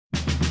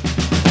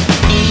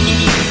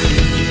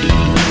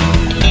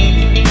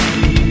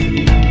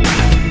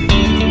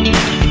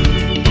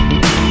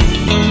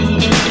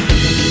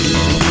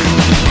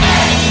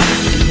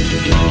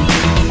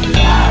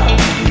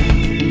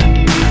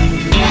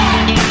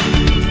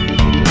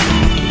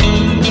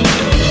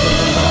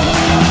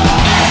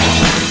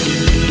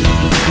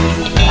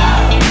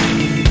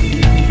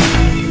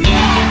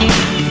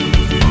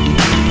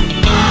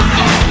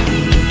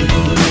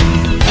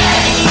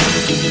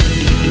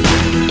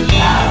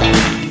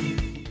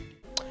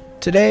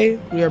Today,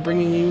 we are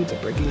bringing you the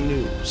breaking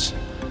news.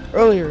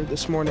 Earlier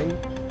this morning,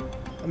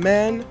 a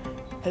man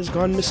has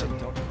gone missing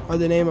by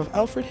the name of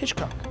Alfred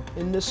Hitchcock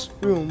in this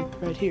room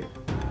right here,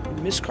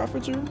 in Miss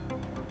Crawford's room,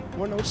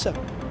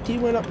 107. He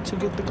went up to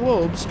get the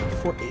globes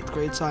for 8th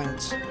grade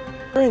science.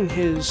 During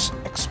his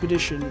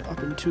expedition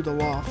up into the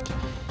loft,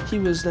 he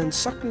was then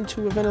sucked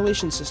into a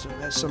ventilation system,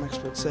 as some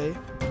experts say.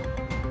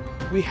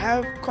 We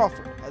have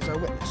Crawford as our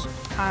witness.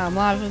 Hi, I'm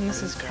live with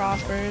Mrs.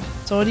 Crawford.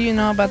 So what do you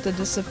know about the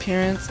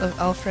disappearance of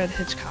Alfred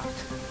Hitchcock?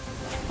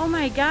 Oh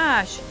my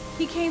gosh,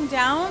 he came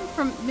down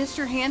from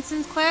Mr.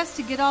 Hansen's class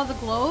to get all the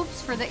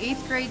globes for the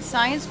 8th grade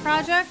science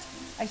project.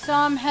 I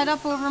saw him head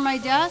up over my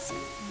desk.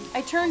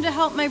 I turned to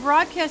help my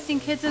broadcasting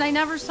kids and I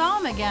never saw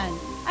him again.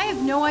 I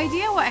have no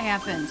idea what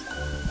happened.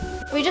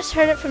 We just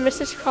heard it from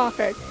Mrs.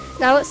 Crawford.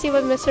 Now let's see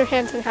what Mr.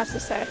 Hansen has to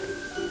say.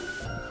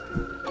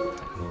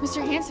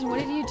 Mr. Hansen, what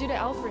did you do to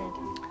Alfred?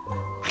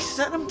 I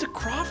sent him to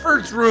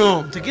Crawford's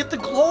room to get the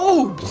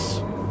globes.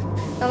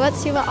 Now let's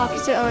see what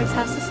Officer Owens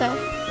has to say.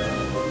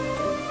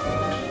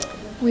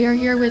 We are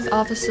here with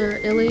Officer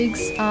Illigs.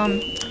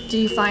 Did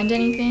you find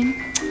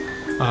anything?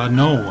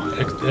 No.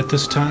 At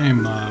this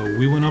time,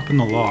 we went up in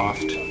the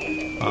loft.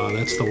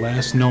 That's the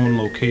last known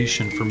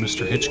location for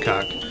Mr.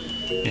 Hitchcock.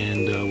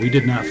 And we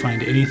did not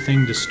find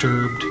anything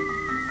disturbed.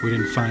 We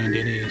didn't find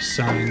any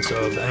signs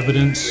of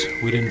evidence.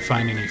 We didn't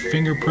find any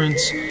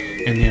fingerprints.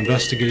 And the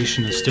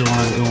investigation is still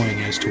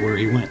ongoing as to where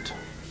he went.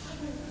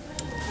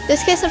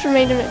 This case has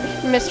remained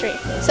a mystery.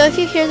 So if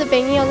you hear the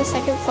banging on the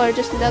second floor,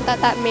 just know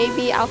that may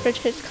be Alfred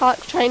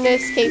Hitchcock trying to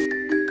escape.